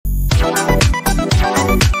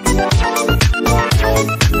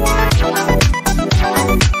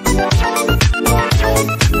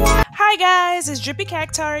is Drippy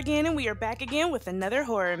Cactar again, and we are back again with another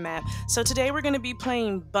horror map. So today we're going to be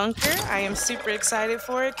playing Bunker. I am super excited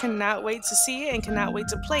for it, cannot wait to see it, and cannot wait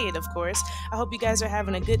to play it, of course. I hope you guys are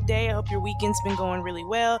having a good day. I hope your weekend's been going really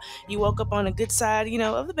well. You woke up on a good side,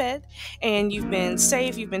 of the bed, and you've been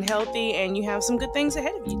safe, you've been healthy, and you have some good things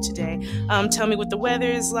ahead of you today. Tell me what the weather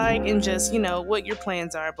is like, and just, what your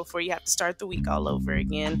plans are before you have to start the week all over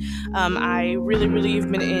again. I really have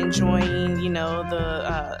been enjoying,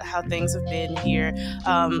 the how things have been here.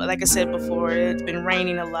 Like I said before, it's been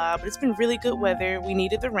raining a lot, but it's been really good weather. We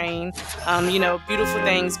needed the rain. Beautiful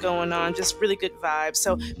things going on, just really good vibes.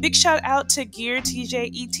 So big shout out to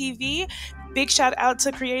Geertjetv. Big shout out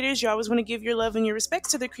to creators. You always want to give your love and your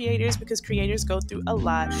respects to the creators because creators go through a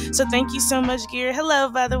lot. So thank you so much, Gear. Hello,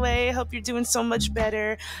 by the way. I hope you're doing so much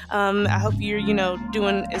better. I hope you're,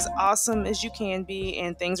 doing as awesome as you can be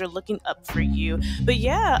and things are looking up for you. But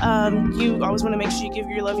yeah, you always want to make sure you give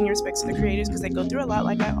your love and your respects to the creators because they go through a lot,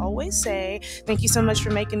 like I always say. Thank you so much for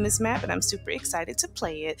making this map, and I'm super excited to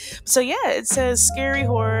play it. So yeah, it says scary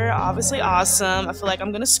horror, obviously awesome. I feel like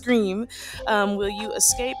I'm going to scream. Will you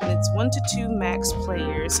escape? And it's 1 to 2 max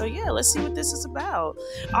players. So yeah, let's see what this is about.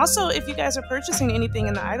 Also, if you guys are purchasing anything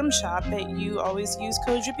in the item shop, that you always use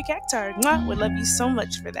code DrippyCactar. Mwah, would love you so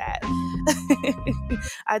much for that.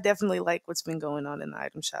 I definitely like what's been going on in the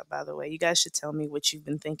item shop, by the way. You guys should tell me what you've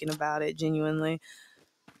been thinking about it, genuinely.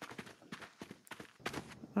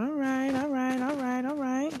 All right.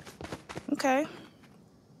 Okay.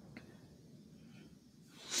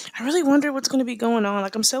 I really wonder what's going to be going on.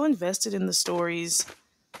 Like, I'm so invested in the stories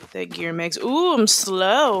that Gear makes. Ooh, I'm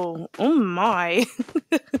slow. Oh my.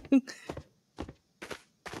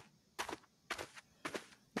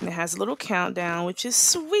 And it has a little countdown, which is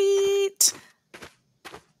sweet.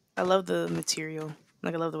 I love the material.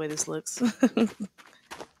 Like, I love the way this looks.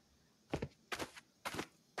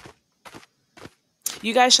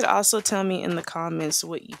 You guys should also tell me in the comments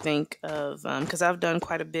what you think of, because I've done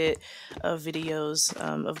quite a bit of videos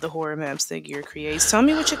of the horror maps that Gear creates. Tell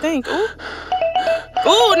me what you think. Ooh.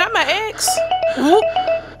 Ooh, not my ex. Ooh.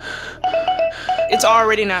 It's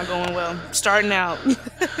already not going well. Starting out.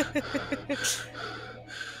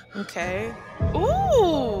 Okay.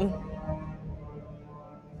 Ooh.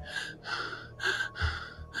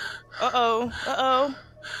 Uh-oh.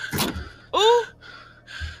 Ooh.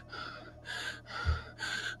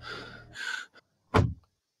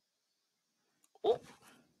 Ooh.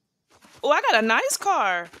 Oh, I got a nice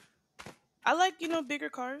car. I like, bigger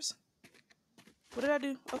cars. What did I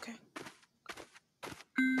do? Okay.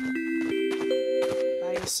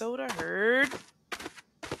 Buy a soda. Heard.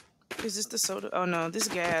 Is this the soda? Oh, no. This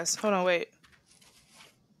is gas. Hold on, wait.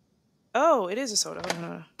 Oh, it is a soda. Hold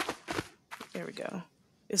on. There we go.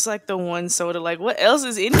 It's like the one soda. Like, what else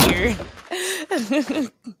is in here?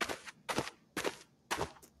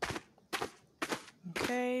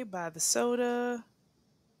 Okay, buy the soda.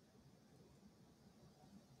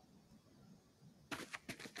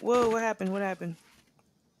 Whoa, what happened?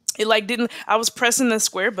 It like didn't, I was pressing the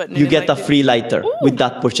square button. You get a free lighter with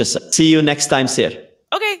that purchase. See you next time, sir.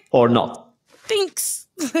 Okay. Or not. Thanks.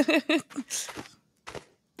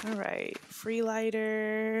 All right, free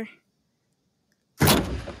lighter.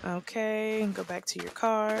 Okay, go back to your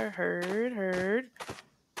car. Heard.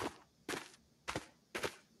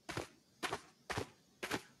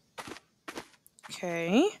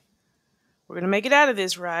 Okay. We're gonna make it out of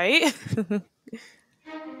this, right?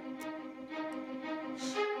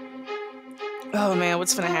 Oh man,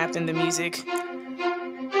 what's gonna happen to music?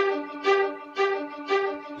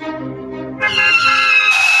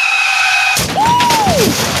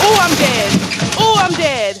 Oh, I'm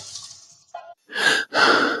dead.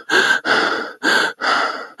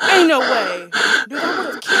 Ain't no way. Dude, that would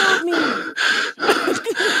have killed me.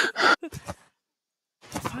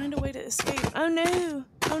 Find a way to escape. Oh no.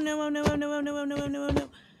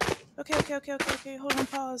 Okay. Hold on,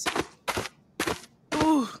 pause.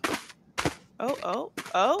 Ooh. Oh,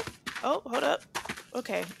 hold up.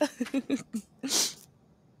 Okay.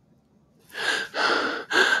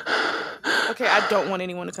 Okay, I don't want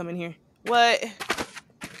anyone to come in here. What?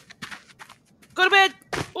 Go to bed.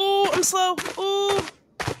 Ooh, I'm slow. Ooh.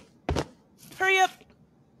 Hurry up.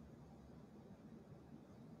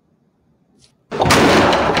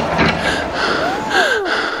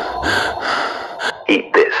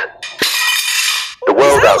 Eat this. The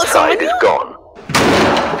world outside is gone.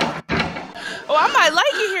 Oh, I might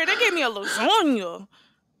like it here. They gave me a lasagna.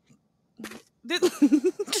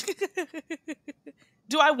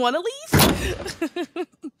 Do I want to leave?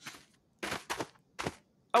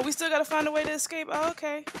 Oh, we still got to find a way to escape? Oh,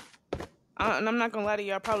 okay. And I'm not going to lie to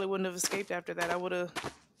you. I probably wouldn't have escaped after that. I would have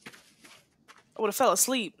I would have fell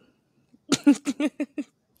asleep.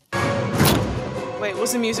 Wait,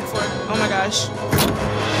 what's the music for? Oh my gosh.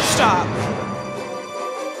 Stop.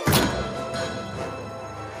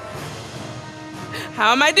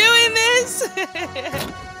 How am I doing this?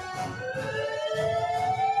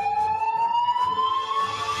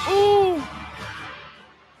 Ooh.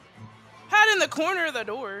 Hide in the corner of the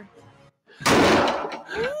door. Ooh.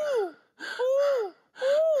 Ooh.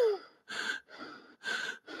 Ooh.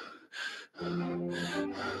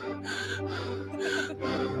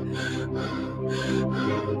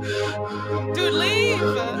 Dude, leave!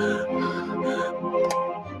 Woo!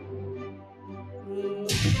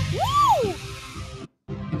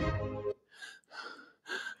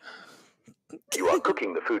 You are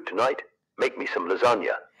cooking the food tonight? Make me some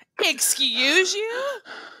lasagna. Excuse you?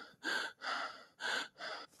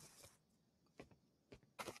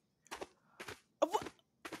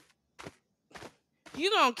 You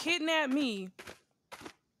gonna kidnap me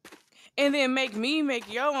and then make me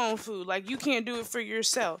make your own food? Like you can't do it for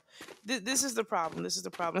yourself. This is the problem. This is the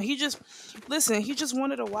problem. He just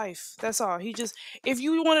wanted a wife. That's all. If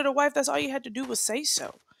you wanted a wife, that's all you had to do was say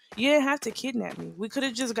so. You didn't have to kidnap me. We could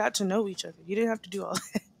have just got to know each other. You didn't have to do all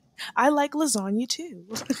that. I like lasagna too.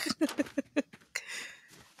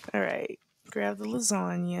 All right. Grab the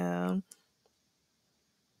lasagna.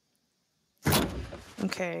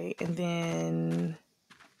 Okay, and then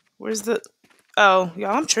where's the oh,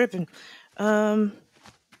 y'all, I'm tripping.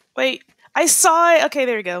 Wait, I saw it. Okay,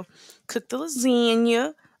 there we go. Cook the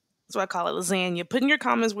lasagna. That's what I call it, lasagna. Put in your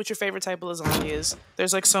comments what your favorite type of lasagna is.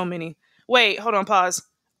 There's like so many. Wait, hold on, pause.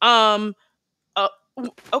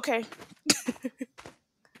 Okay.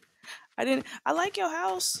 I like your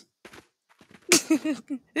house.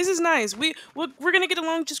 This is nice. We're gonna get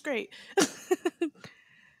along just great.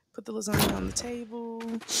 Put the lasagna on the table.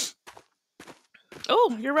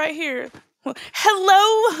 Oh, you're right here.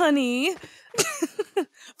 Hello, honey.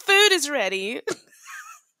 Food is ready.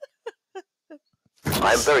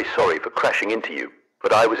 I am very sorry for crashing into you,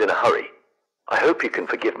 but I was in a hurry. I hope you can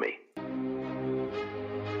forgive me.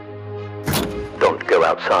 Don't go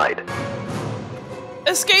outside.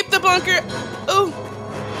 Escape the bunker. Oh.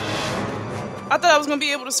 I thought I was going to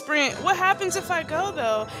be able to sprint. What happens if I go,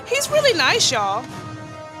 though? He's really nice, y'all.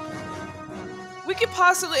 We could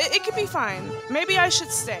possibly... It could be fine. Maybe I should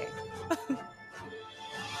stay.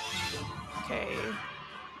 Okay.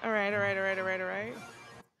 All right.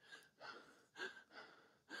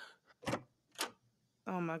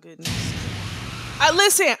 Oh, my goodness.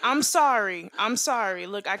 Listen, I'm sorry.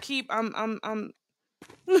 Look, I keep...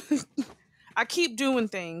 I keep doing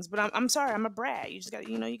things, but I'm sorry. I'm a brat. You just got,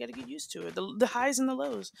 you got to get used to it. The highs and the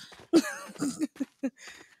lows.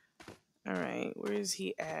 All right, where is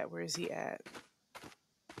he at?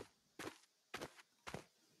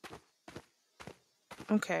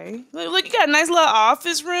 Okay, look, you got a nice little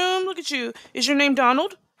office room. Look at you. Is your name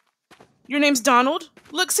Donald? Your name's Donald.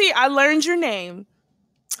 Look, see, I learned your name.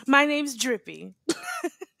 My name's Drippy.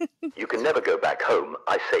 You can never go back home.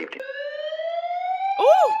 I saved you.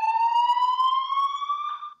 Ooh.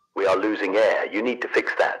 We are losing air. You need to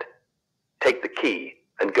fix that. Take the key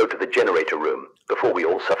and go to the generator room before we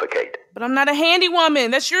all suffocate. But I'm not a handy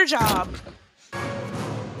woman. That's your job.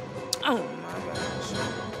 Oh my gosh.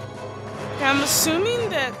 Okay, I'm assuming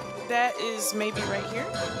that is maybe right here.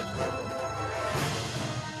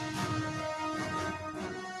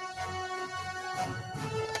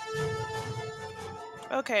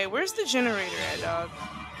 Okay, where's the generator at, dog?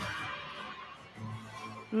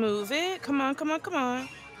 Move it. Come on.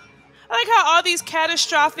 I like how all these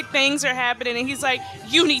catastrophic things are happening and he's like,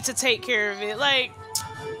 you need to take care of it. Like,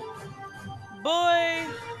 boy.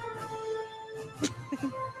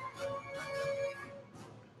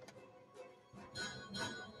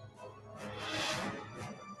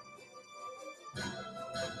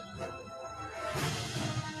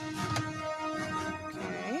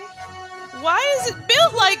 Okay. Why is it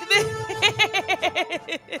built like this?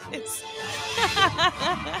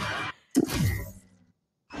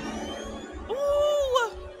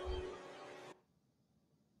 Ooh.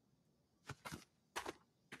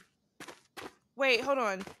 Wait, hold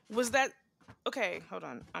on. Was that... Okay, hold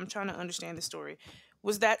on. I'm trying to understand the story.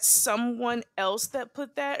 Was that someone else that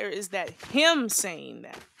put that, or is that him saying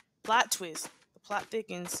that? Plot twist. The plot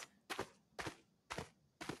thickens.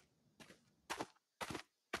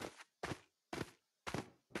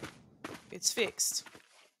 It's fixed.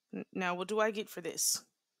 Now, what do I get for this?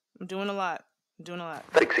 I'm doing a lot.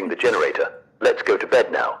 Fixing the generator. Let's go to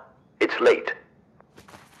bed now. It's late.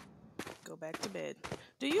 Go back to bed.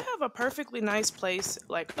 Do you have a perfectly nice place,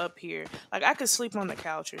 like, up here? Like, I could sleep on the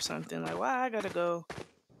couch or something. Like, why I gotta go?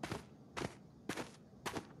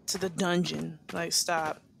 to the dungeon. Like,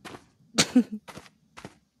 stop.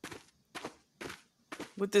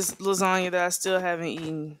 With this lasagna that I still haven't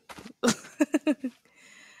eaten.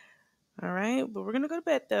 All right, but we're gonna go to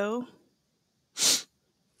bed though.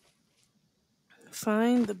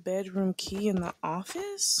 Find the bedroom key in the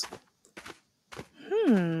office?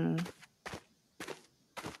 Hmm.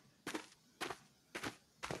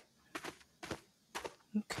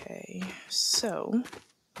 Okay, so I'm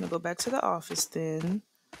gonna go back to the office then.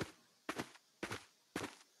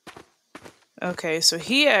 Okay, so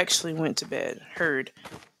he actually went to bed. Heard.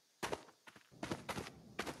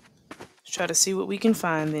 Let's try to see what we can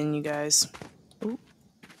find then, you guys. Ooh.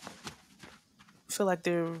 I feel like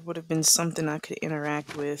there would have been something I could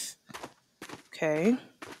interact with. Okay.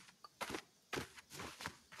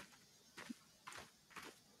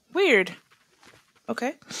 Weird.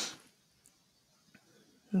 Okay.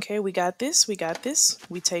 Okay, we got this. We got this.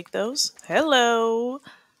 We take those. Hello.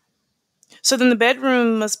 So then the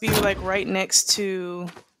bedroom must be like right next to.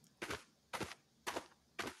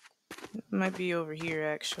 It might be over here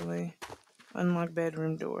actually. Unlock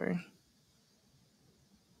bedroom door.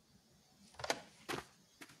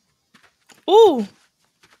 Ooh.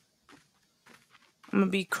 I'm gonna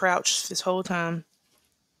be crouched this whole time.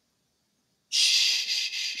 Shh.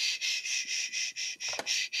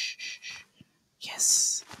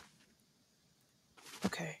 Yes.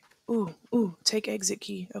 Okay. Ooh, ooh. Take exit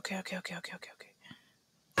key. Okay, okay, okay, okay, okay, okay.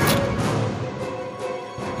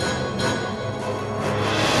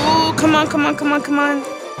 Ooh, come on, come on, come on, come on.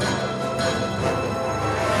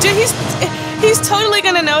 Dude, he's totally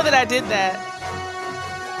gonna know that I did that.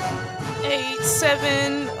 8,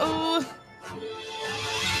 7. Ooh.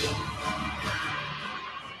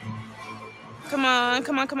 Come on,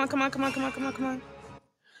 come on, come on, come on, come on, come on, come on, come on.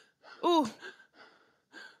 Ooh.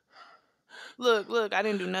 Look, look, I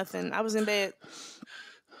didn't do nothing. I was in bed.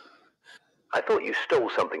 I thought you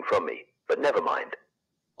stole something from me, but never mind.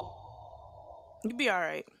 You'll be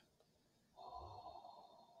alright.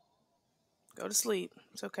 Go to sleep.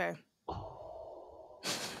 It's okay.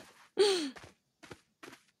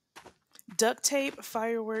 Duct tape,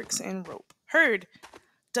 fireworks, and rope. Heard.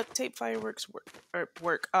 Duct tape, fireworks,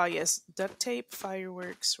 work. Ah, yes. Duct tape,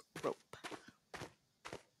 fireworks, rope.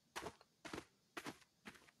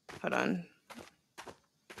 Hold on.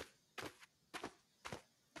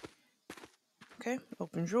 Okay,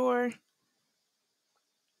 open drawer.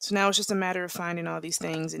 So now it's just a matter of finding all these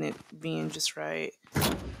things and it being just right.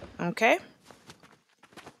 Okay.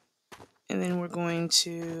 And then we're going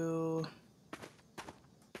to...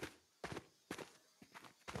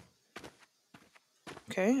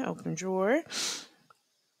 Okay, open drawer.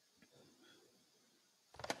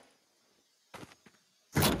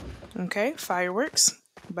 Okay, fireworks.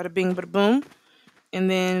 Bada bing, bada boom. And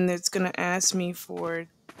then it's going to ask me for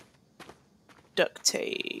duct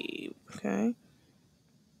tape. Okay.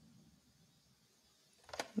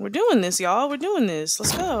 We're doing this, y'all. We're doing this.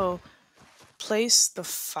 Let's go. Place the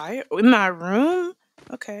fire in my room?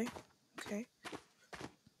 Okay. Okay.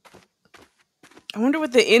 I wonder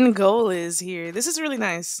what the end goal is here. This is really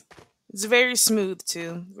nice. It's very smooth,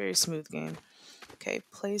 too. Very smooth game. Okay,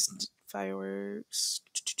 place fireworks.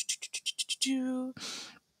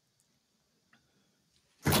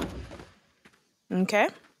 Okay.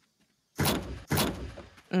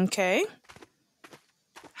 Okay.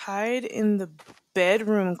 Hide in the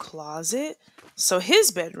bedroom closet. So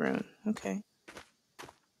his bedroom. Okay.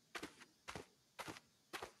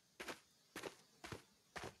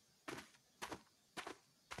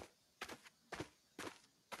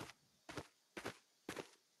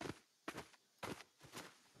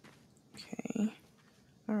 Okay.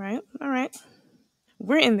 All right. All right.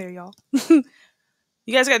 We're in there, y'all.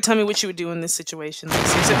 You guys gotta tell me what you would do in this situation.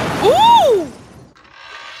 Ooh!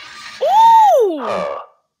 Ooh!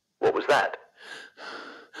 What was that?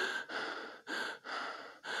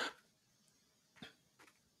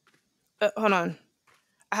 Hold on.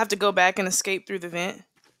 I have to go back and escape through the vent?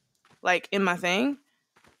 Like, in my thing?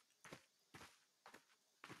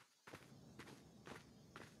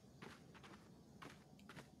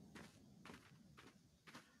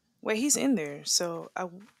 Wait, he's in there. So,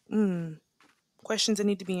 questions that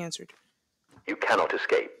need to be answered. You cannot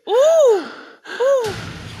escape. Ooh! Ooh!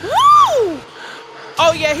 Woo!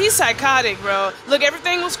 Oh, yeah, he's psychotic, bro. Look,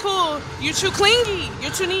 everything was cool. You're too clingy.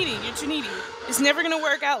 You're too needy. You're too needy. It's never gonna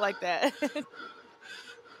work out like that.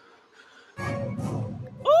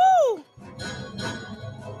 Ooh!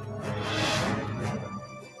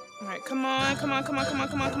 All right, come on, come on, come on, come on,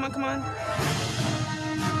 come on, come on, come on.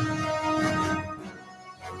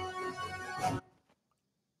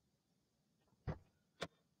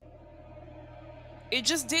 It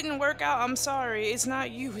just didn't work out. I'm sorry. It's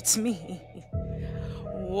not you, it's me.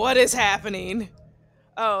 What is happening?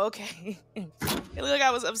 Oh, okay. It looked like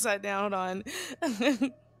I was upside down. Hold on.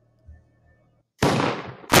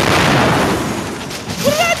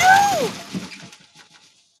 What did I do?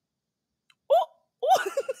 Ooh,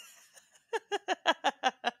 ooh.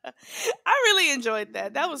 I really enjoyed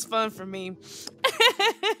that. That was fun for me.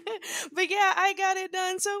 But yeah, I got it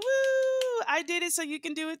done. So woo! I did it, so you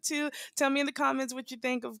can do it too. Tell me in the comments what you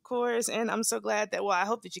think, of course. And I'm so glad that. Well, I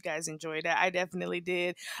hope that you guys enjoyed it. I definitely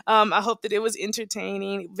did. I hope that it was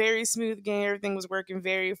entertaining. Very smooth game. Everything was working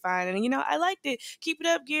very fine, and I liked it. Keep it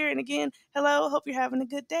up, Gear. And again, hello. Hope you're having a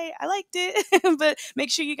good day. I liked it. But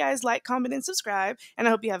make sure you guys like, comment, and subscribe. And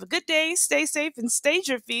I hope you have a good day. Stay safe and stay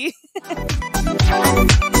drippy.